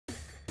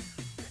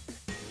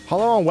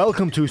Hello and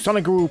welcome to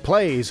Sonicguru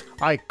Plays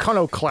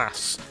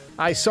ICONOCLASTS.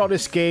 I saw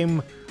this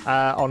game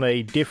on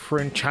a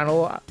different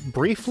channel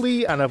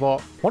briefly and I thought,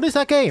 what is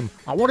that game?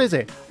 What is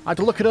it? I had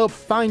to look it up,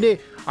 find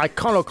it.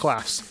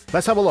 ICONOCLASTS.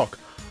 Let's have a look.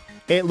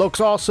 It looks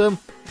awesome.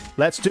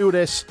 Let's do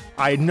this.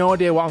 I had no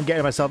idea what I'm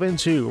getting myself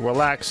into.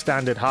 Relax,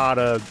 standard,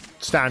 harder,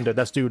 standard.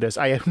 Let's do this.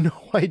 I have no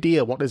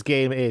idea what this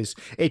game is.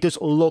 It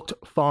just looked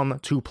fun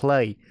to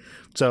play.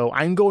 So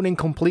I'm going in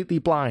completely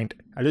blind.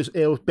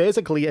 It was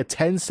basically a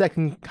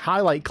 10-second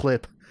highlight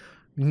clip.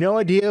 No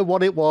idea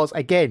what it was.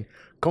 Again,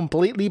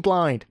 completely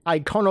blind.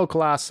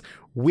 Iconoclasts,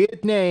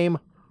 weird name,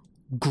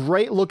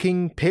 great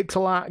looking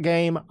pixel art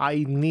game.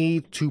 I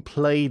need to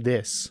play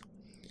this.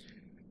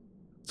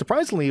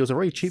 Surprisingly, it was a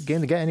very cheap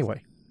game to get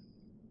anyway.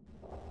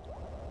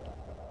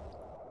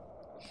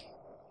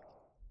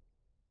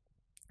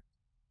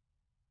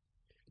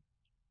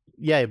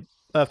 Yeah,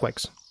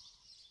 earthquakes.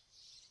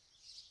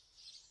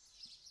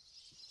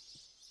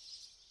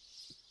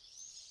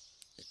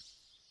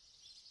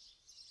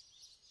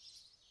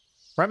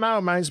 Right now, it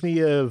reminds me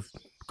of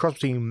a cross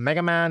between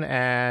Mega Man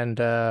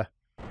and,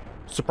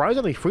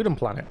 surprisingly, Freedom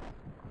Planet.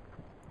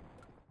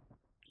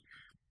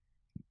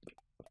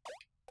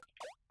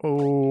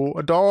 Oh,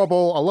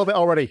 adorable. I love it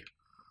already.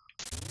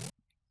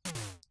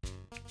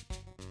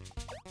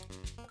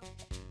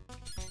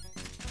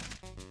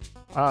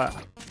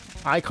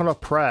 Icon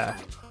of Prayer.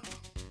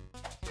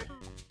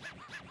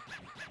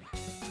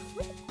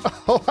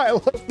 Oh, I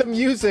love the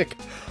music.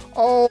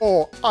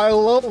 Oh, I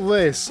love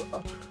this.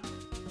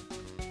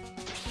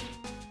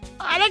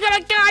 I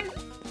got a gun!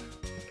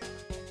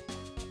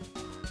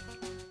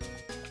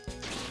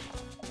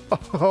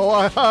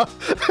 Oh,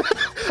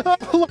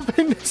 I'm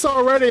loving this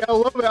already. I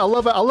love it. I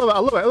love it. I love it. I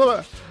love it. I love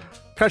it.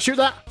 Can I shoot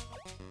that?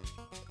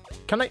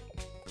 Can I?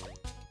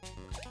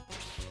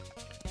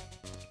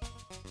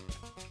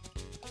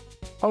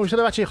 Oh, instead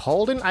of actually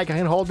holding, I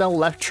can hold down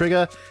left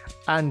trigger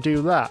and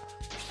do that.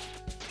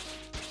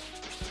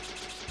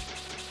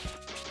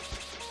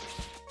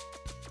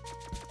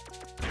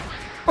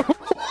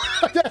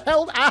 What the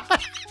hell?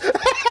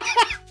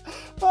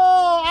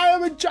 Oh, I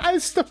am enjoying.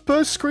 It's the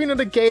first screen of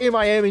the game.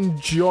 I am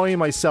enjoying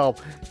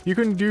myself. You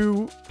can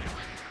do.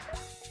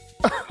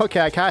 Okay,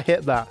 I can't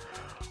hit that.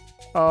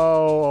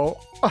 Oh.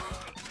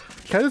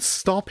 Can I just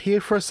stop here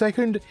for a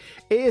second?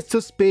 It's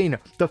just been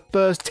the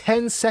first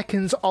 10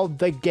 seconds of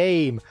the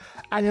game,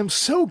 and I'm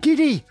so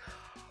giddy.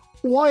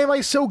 Why am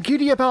I so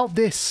giddy about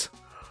this?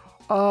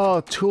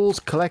 Oh, tools,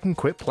 collect and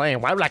quit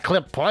playing. Why would I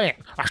quit playing?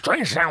 A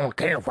strange sound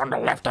came from the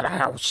left of the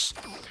house.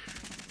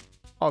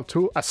 Oh,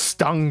 tool, a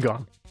stun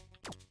gun.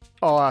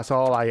 Oh, that's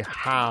all I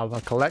have.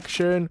 A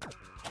collection.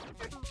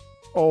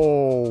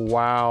 Oh,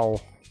 wow.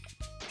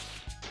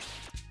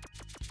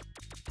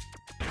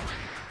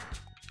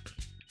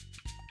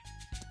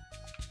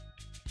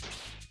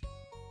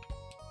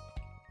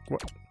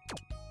 What?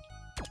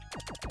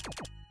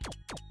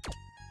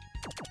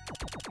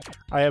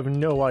 I have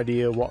no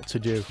idea what to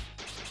do.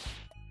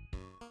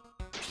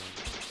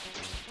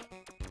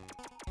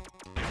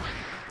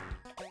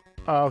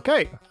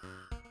 Okay.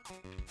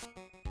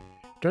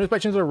 During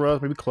inspections of the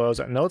roads may be closed.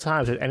 At no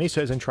time should any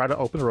citizen try to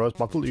open the roads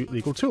block with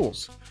illegal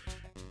tools.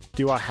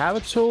 Do I have a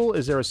tool?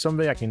 Is there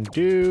something I can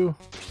do?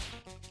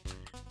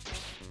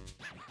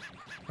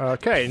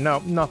 Okay, no,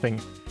 nothing.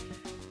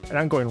 And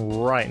I'm going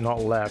right,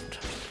 not left.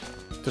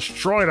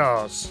 Destroy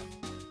those!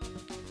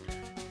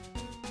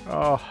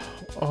 Oh,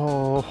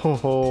 oh,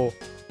 oh, oh.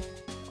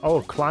 Oh,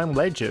 climb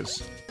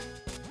ledges.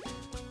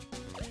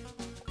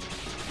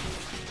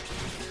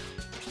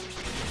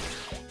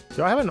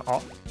 Do I have an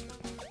op?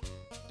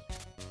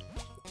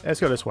 Let's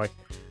go this way.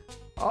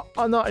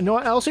 Oh no, you know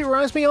what else it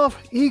reminds me of?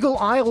 Eagle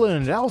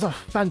Island! That was a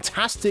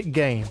fantastic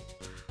game.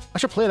 I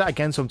should play that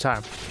again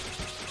sometime.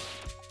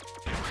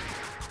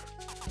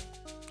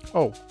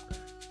 Oh.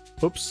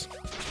 Oops.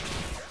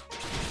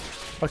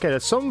 Okay,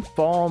 there's some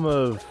form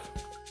of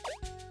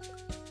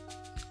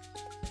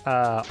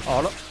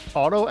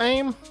auto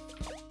aim.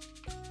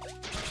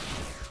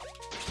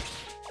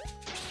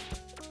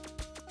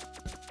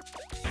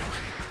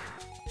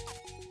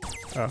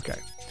 Okay.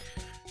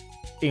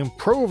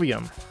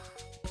 Improvium.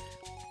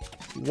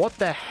 What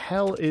the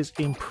hell is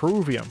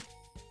Improvium?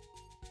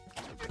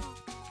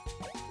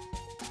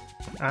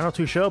 I'm not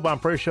too sure, but I'm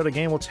pretty sure the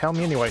game will tell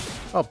me anyway.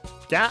 Oh,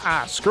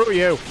 yeah, screw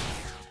you.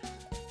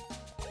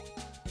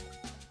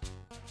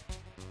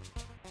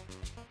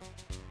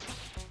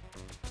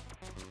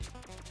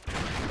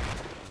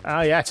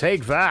 Oh yeah,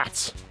 take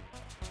that.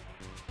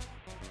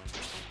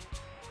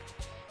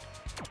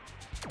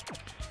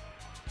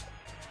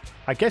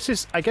 I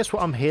guess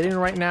what I'm hitting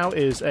right now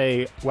is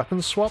a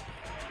weapon swap.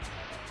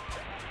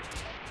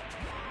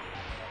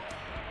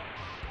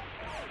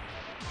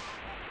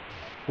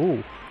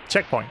 Ooh,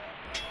 checkpoint.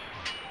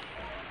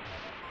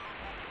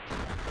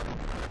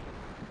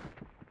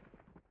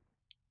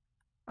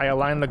 I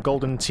align the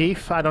golden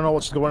teeth. I don't know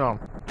what's going on.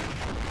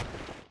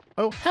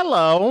 Oh,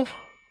 hello.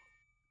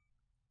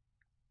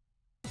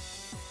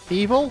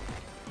 Evil?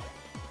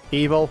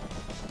 Evil.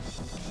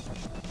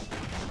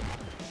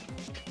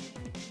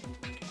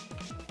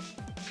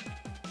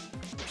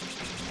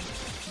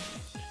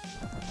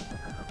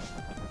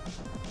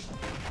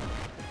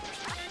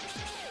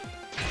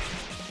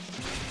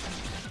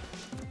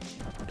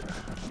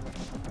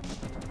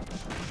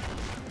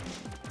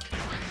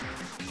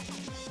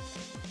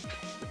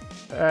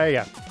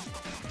 Yeah.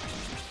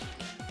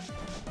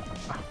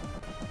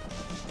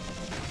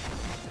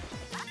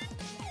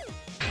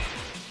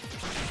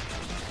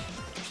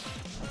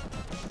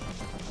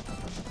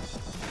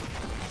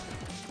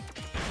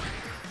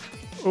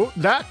 Oh,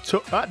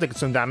 that did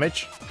some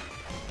damage.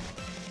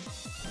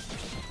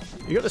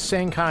 You got the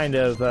same kind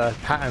of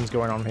patterns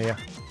going on here.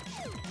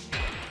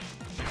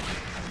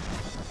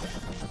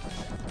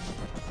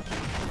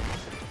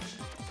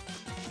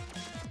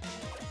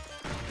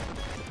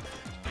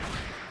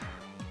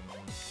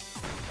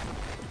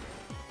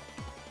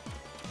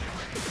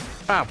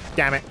 Oh,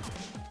 damn it.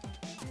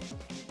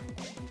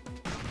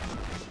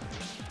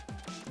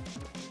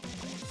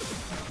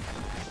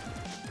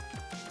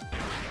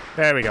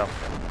 There we go.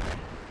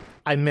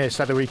 I missed.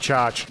 I had to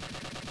recharge.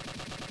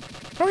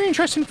 Very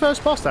interesting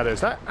first boss, that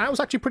is. That was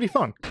actually pretty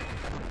fun.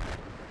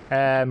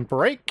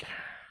 Break.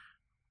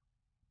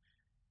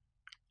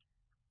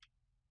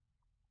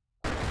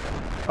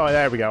 Oh,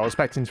 there we go. I was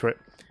expecting for it.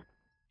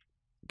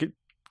 Can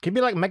it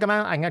be like Mega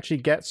Man? I can actually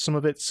get some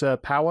of its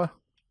power.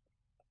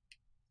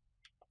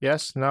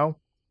 Yes? No?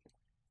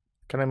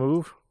 Can I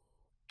move?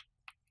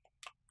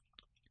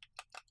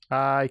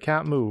 I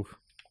can't move.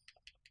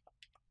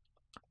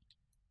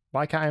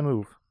 Why can't I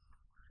move?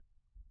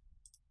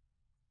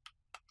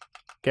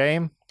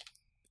 Game?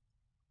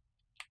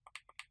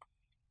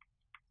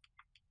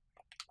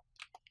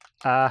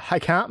 I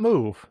can't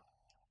move.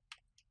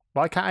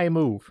 Why can't I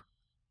move?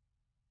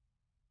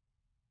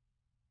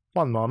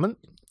 One moment.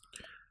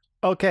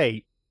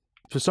 Okay.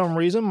 For some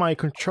reason, my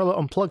controller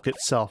unplugged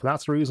itself.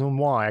 That's the reason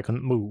why I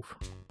couldn't move.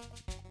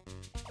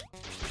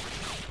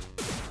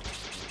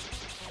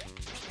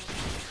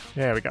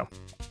 There we go.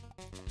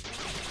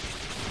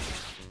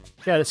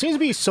 Yeah, there seems to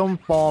be some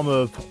form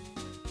of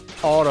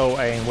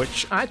auto-aim,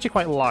 which I actually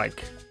quite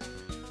like.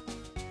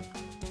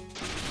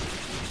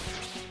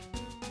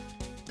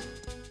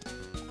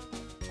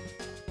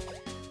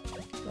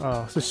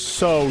 Oh, this is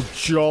so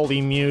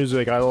jolly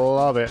music. I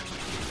love it.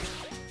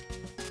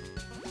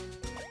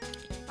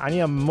 I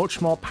need a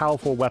much more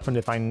powerful weapon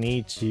if I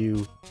need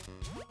to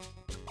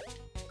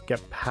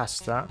get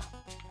past that.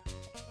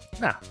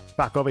 Nah,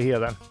 back over here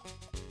then.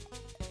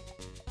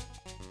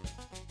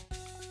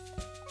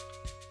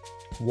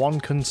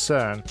 One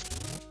concern.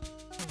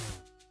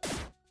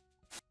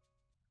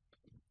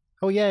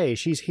 Oh yay,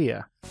 she's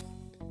here.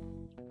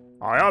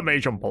 I am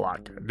Agent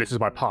Black. This is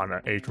my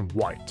partner, Agent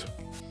White.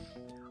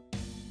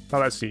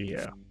 Now let's see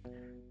here.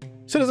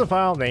 Citizen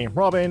file, name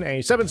Robin,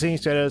 age 17,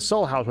 status,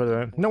 sole house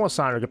resident, no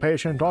assigned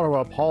occupation, daughter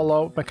of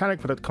Apollo, mechanic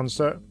for the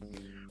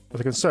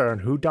concern,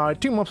 who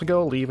died 2 months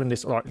ago, leaving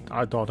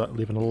our daughter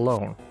living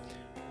alone.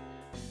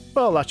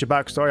 Well, that's your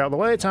backstory out of the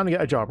way, time to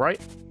get a job,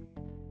 right?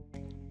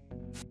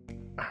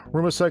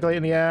 Rumors circulate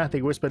in the air,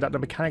 they whisper that the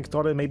mechanic's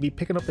daughter may be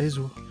picking up his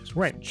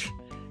wrench.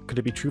 Could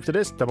it be truth to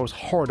this? The most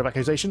horrid of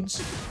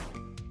accusations?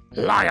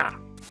 Liar!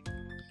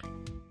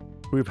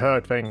 We've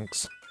heard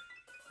things.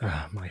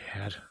 My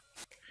head.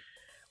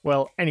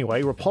 Well,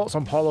 anyway, reports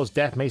on Paulo's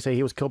death may say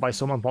he was killed by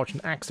some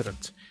unfortunate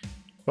accident.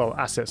 Well,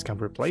 assets can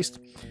be replaced.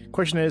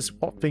 Question is,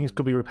 what things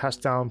could be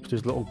passed down to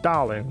his little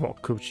darling?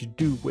 What could she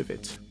do with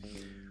it?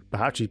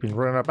 Perhaps she's been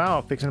running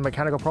about, fixing the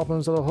mechanical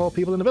problems of the whole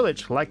people in the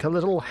village, like a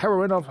little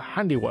heroine of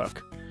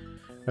handiwork.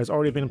 There's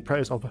already been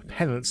prayers of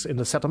penance in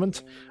the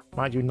settlement.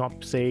 Might you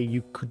not say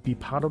you could be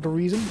part of the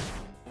reason?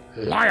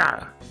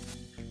 Liar!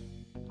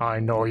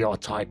 I know your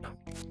type.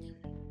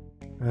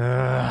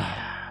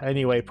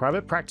 Anyway,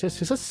 private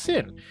practice is a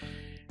sin,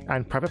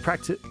 and private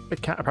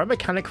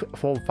mechanic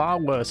for far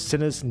worse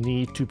sinners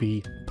need to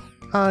be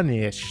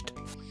punished.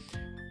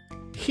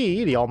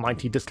 He, the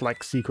Almighty,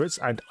 dislikes secrets,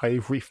 and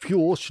ivory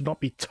fuel should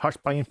not be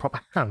touched by improper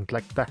hands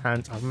like the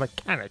hands of a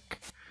mechanic.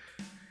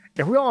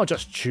 If we all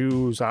just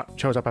chose our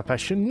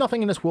profession,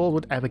 nothing in this world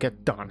would ever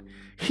get done.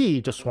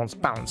 He just wants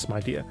balance, my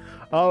dear.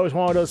 Oh, it's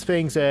one of those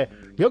things, you're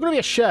gonna be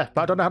a chef,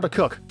 but I don't know how to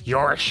cook.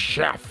 You're a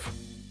chef!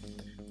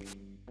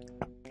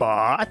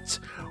 But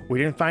we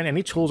didn't find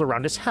any tools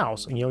around this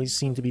house, and you always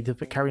seem to be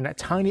carrying that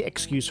tiny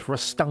excuse for a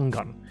stun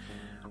gun.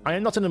 I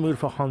am not in the mood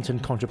for hunting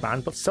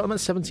contraband, but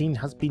Settlement 17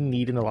 has been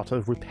needing a lot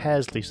of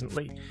repairs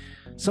recently.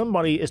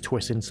 Somebody is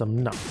twisting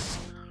some nuts.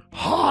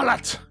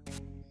 Harlot!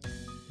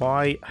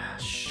 Why,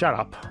 shut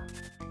up.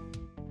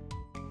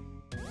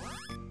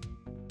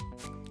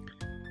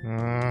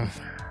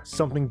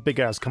 Something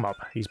bigger has come up.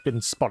 He's been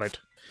spotted.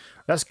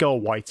 Let's go,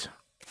 White.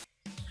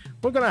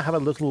 We're gonna have a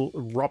little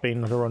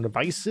Robin with her own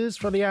devices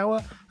for the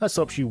hour. Let's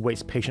hope she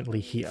waits patiently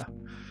here.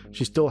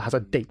 She still has a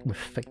date with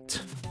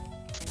fate.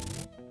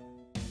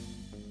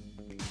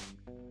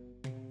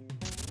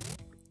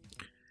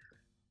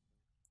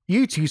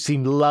 You two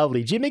seem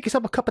lovely. Did you make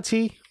yourself a cup of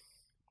tea?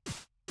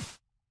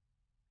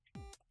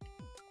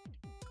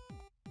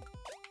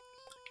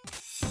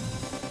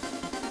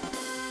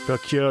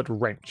 Procured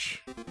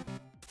wrench.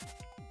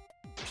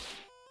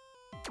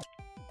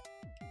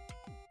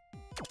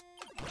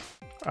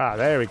 Ah,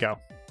 there we go.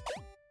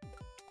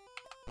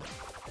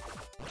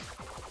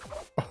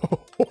 Oh,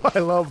 I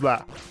love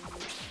that.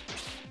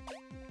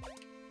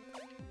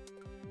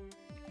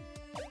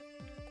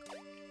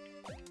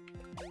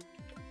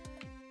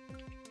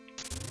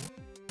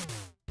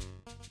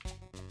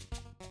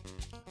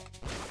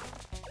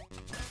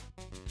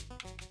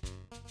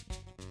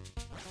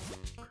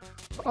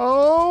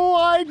 Oh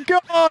my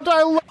god,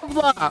 I love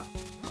that!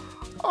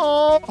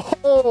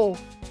 Oh!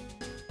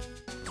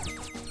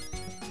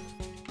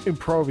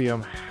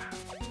 Improvium.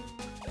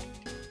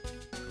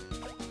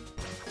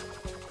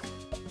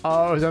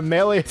 Oh, it's a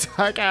melee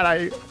attack and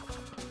I...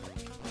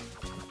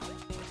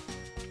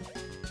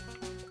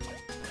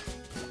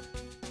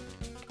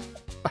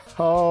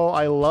 Oh,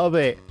 I love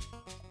it.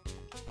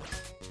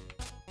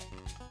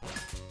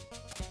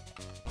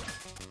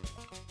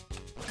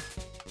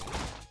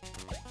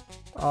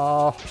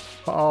 Oh,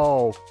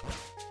 oh.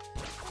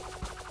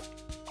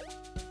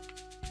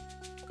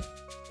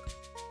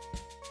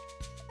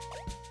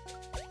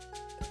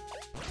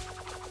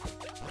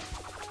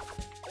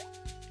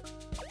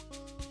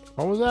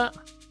 What was that?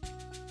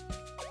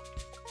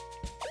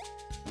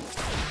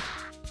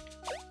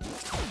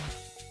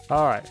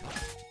 All right.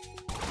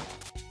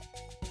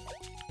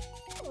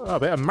 Oh, a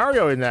bit of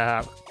Mario in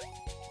there.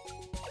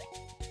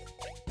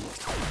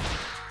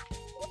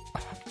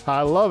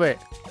 I love it.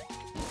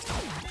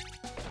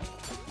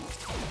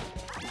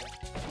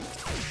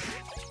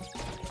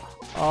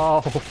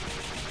 Oh.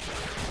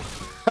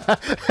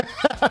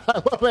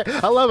 I love it.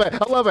 I love it.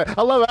 I love it.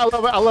 I love it. I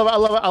love it. I love it. I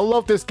love it. I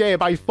love this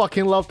game. I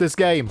fucking love this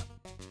game.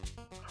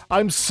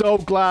 I'm so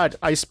glad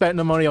I spent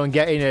the money on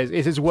getting it.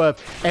 It is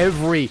worth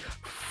every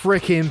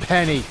freaking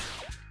penny.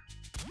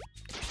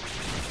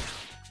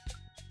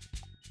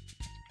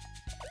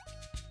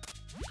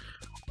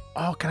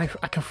 Oh, can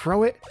I can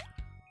throw it?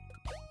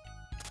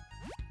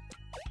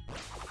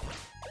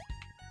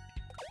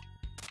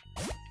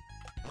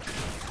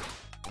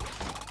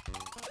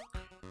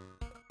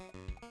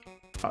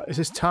 Is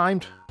this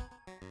timed?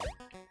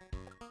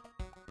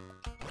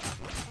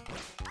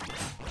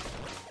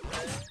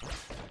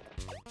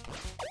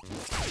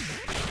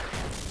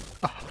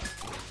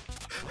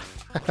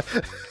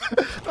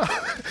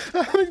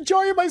 I'm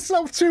enjoying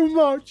myself too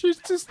much. It's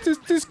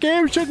just, this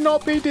game should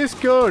not be this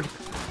good.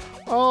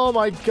 Oh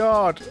my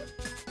god.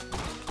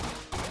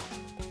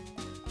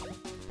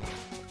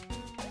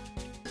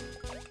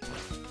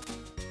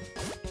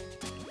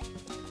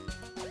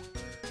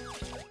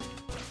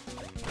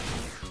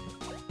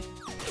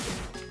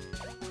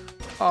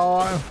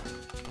 Oh,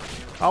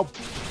 I'll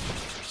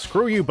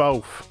screw you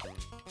both.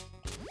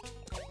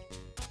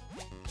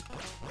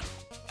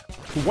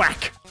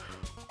 Whack!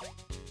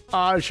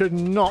 I should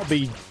not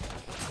be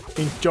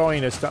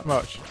enjoying this that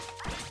much.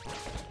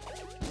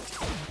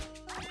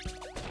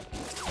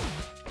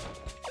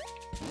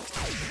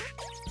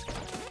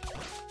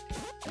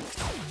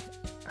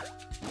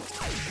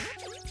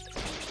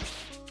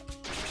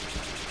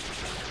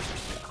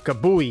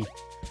 Kabooey.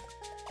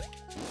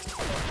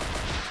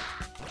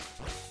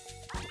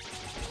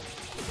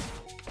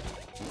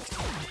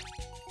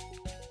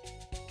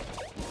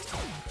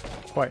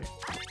 Wait.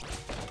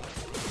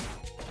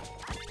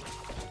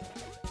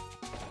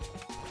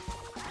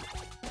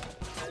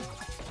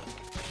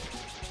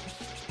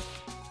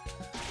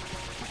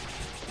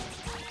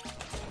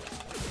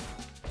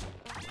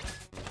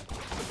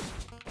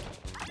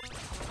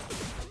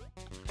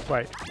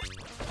 Wait.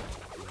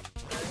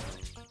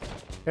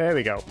 There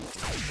we go.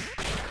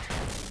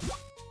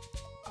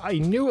 I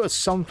knew it was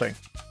something.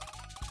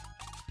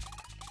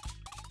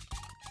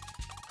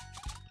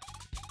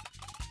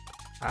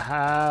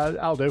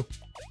 I'll do.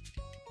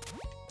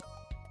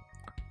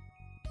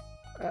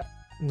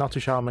 Not too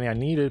sure how many I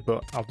needed,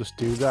 but I'll just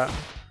do that.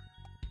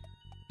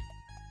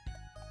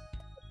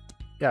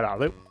 Yeah,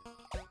 that'll do.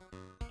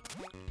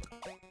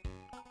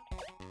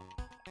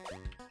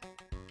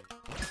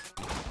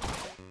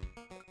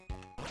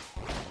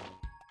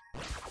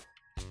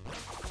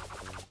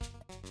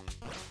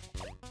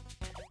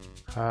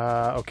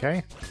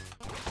 Okay.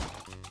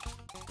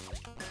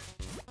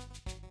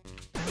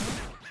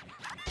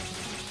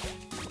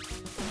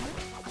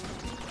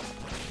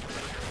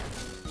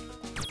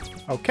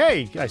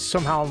 Okay, I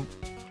somehow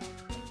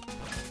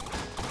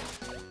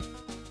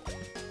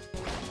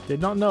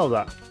did not know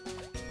that.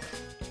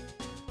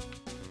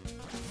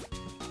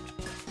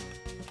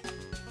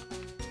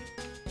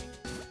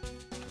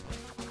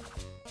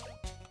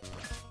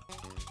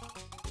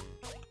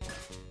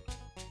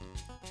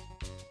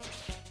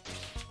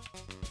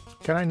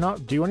 Can I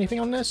not do anything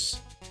on this?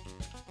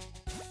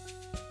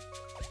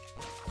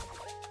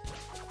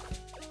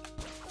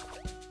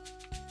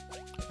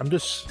 I'm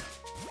just...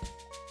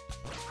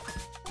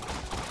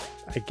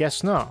 I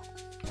guess not.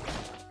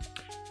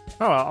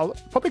 Oh, I'll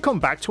probably come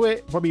back to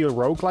it. Probably a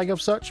roguelike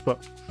of such,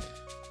 but...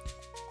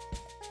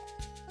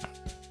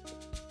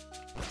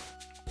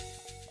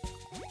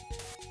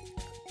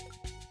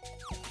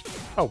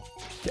 Oh,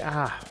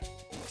 yeah.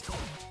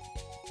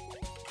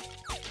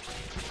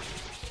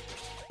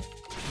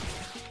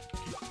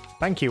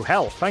 Thank you,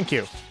 hell, thank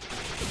you.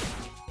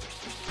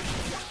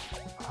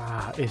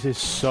 Ah, it is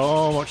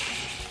so much...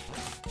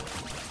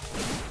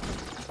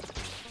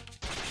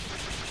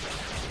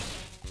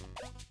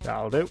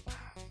 That'll do.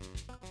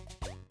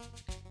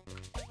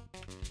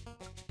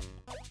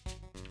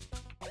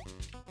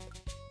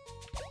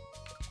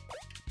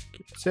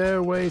 Is there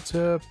a way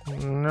to...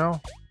 No.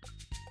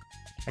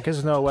 I guess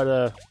there's no way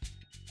to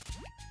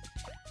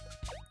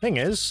Thing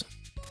is...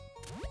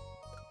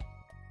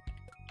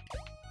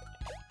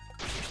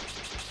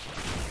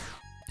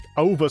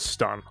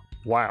 Overstun.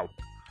 Wow.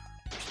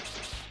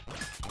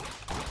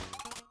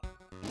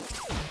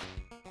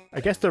 I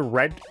guess the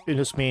red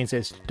just means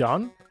it's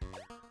done.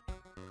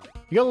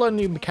 You gotta learn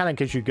new mechanic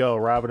as you go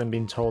rather than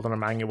being told on a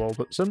manual,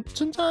 but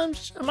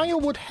sometimes a manual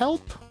would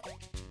help.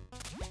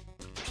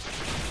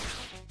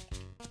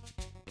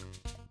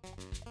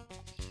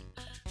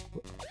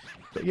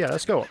 But yeah,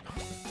 let's go up.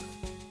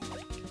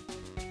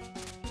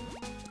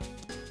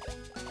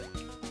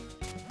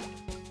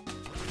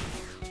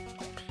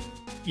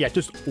 Yeah,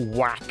 just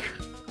whack.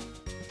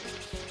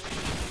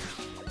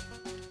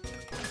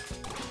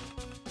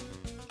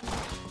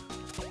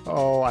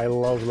 Oh, I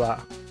love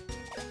that.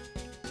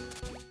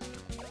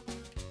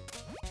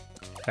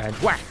 And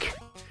whack!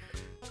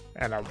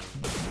 And I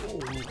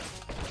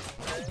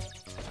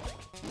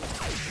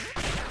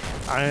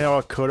know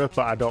I could have,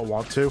 but I don't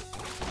want to.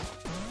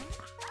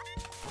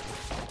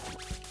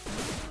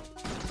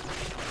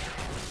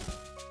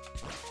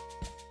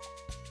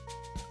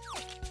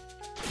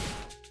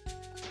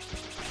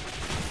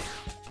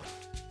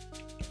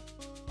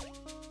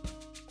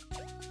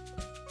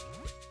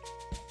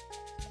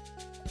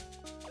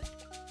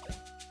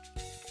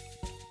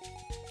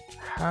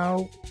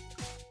 How?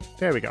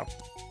 There we go.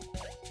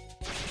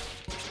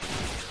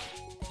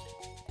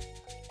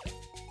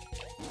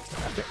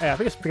 I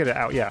think I figured it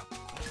out, yeah.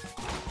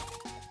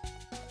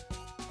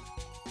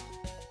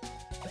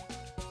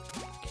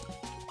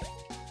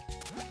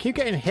 I keep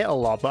getting hit a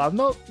lot, but I'm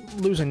not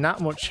losing that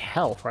much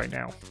health right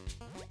now.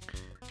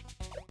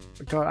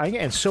 God, I'm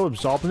getting so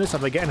absorbed in this,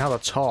 I'm forgetting how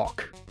to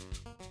talk.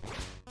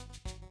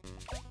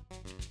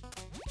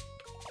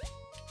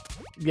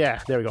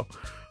 Yeah, there we go.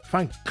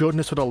 Thank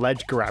goodness for the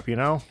ledge grab, you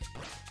know?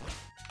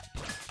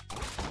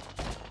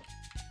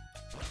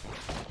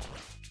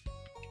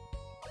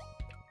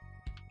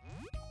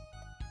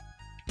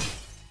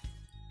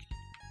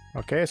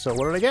 Okay, so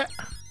what did I get?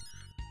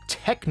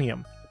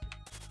 Technium.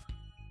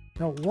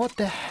 Now, what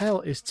the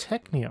hell is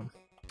Technium?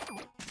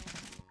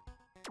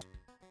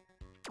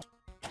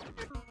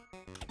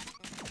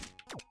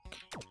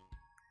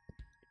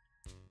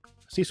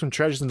 See some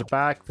treasures in the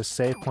back, the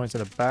save points in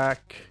the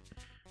back.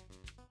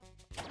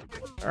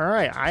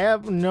 Alright, I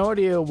have no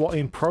idea what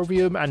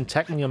Improvium and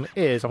Technium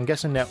is. I'm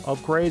guessing they're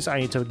upgrades I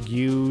need to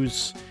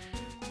use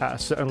at a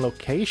certain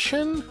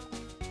location.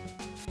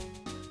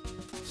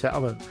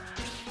 Settlement.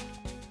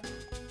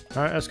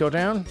 Alright, let's go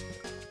down.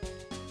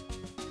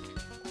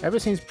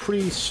 Everything's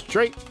pretty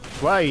straight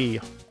way.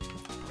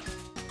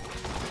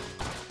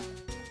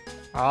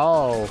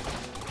 Oh.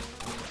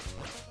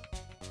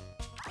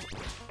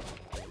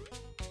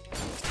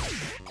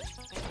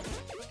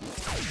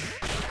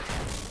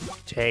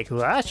 Take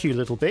that, you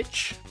little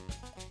bitch.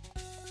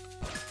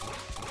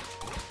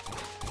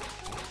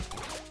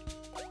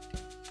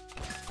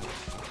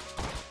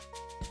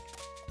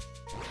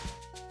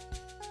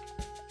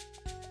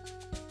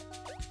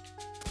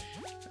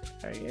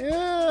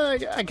 Yeah,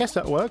 I guess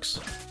that works.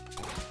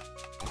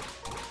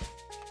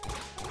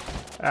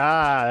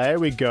 Ah, there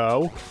we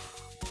go.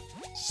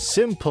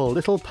 Simple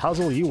little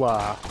puzzle you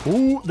are.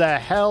 Who the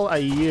hell are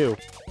you?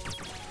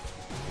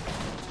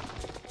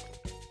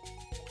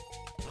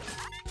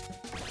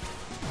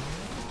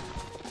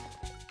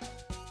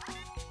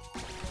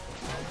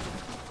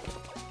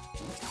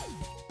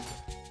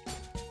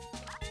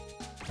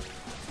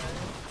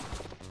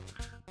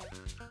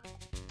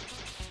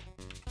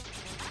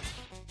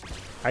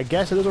 I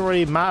guess it doesn't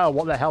really matter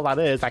what the hell that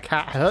is. I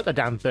can't hurt the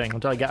damn thing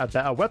until I get a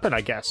better weapon,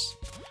 I guess.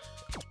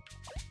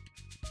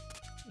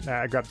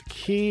 Now I grab the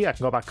key, I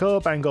can go back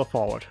up and go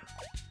forward.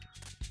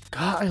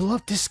 God, I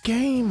love this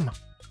game!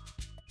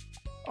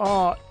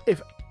 Oh,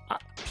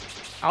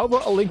 I'll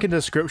put a link in the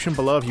description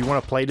below if you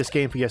want to play this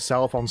game for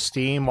yourself on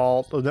Steam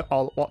or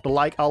what the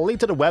like. I'll link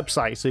to the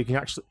website so you can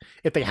actually,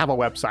 if they have a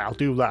website, I'll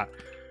do that.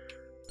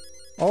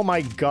 Oh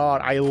my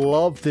god, I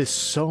love this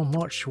so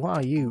much. What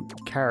are you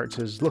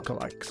characters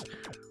lookalikes?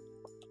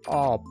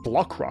 Oh,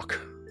 Block Rock.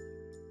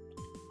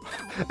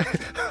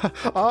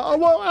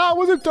 I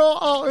wasn't done.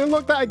 Oh,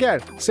 look that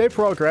again. Save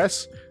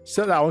progress.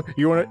 Set that one.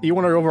 You wanna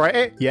overwrite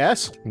it?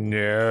 Yes.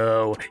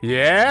 No.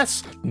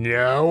 Yes.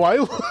 No.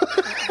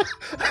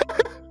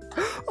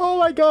 Oh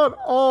my god.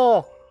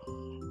 Oh.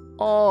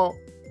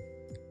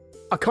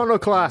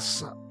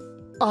 Iconoclasts.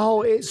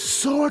 Oh, it's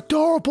so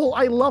adorable.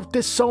 I love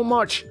this so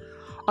much.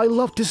 I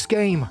love this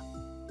game.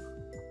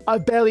 I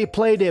barely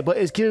played it, but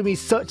it's giving me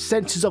such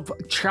senses of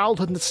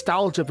childhood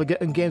nostalgia for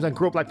getting games I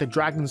grew up like the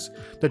Dragon's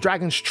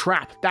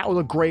Trap. That was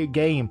a great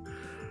game.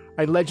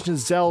 Like Legend of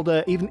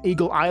Zelda, even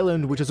Eagle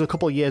Island, which is a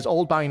couple of years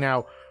old by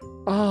now.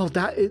 Oh,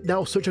 that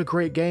was such a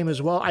great game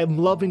as well. I'm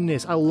loving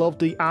this. I love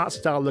the art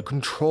style, the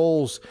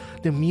controls,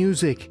 the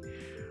music.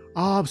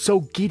 Oh, I'm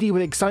so giddy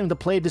with excitement to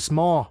play this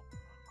more.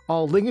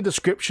 I'll link in the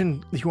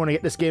description if you want to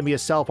get this game for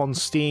yourself on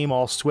Steam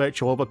or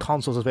Switch or other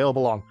consoles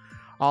available on.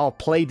 I'll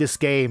play this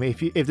game. If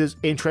this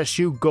interests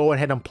you, go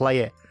ahead and play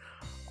it.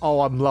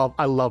 Oh,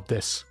 I love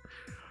this.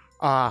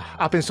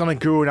 I've been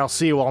Sonicguru, and I'll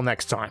see you all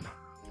next time.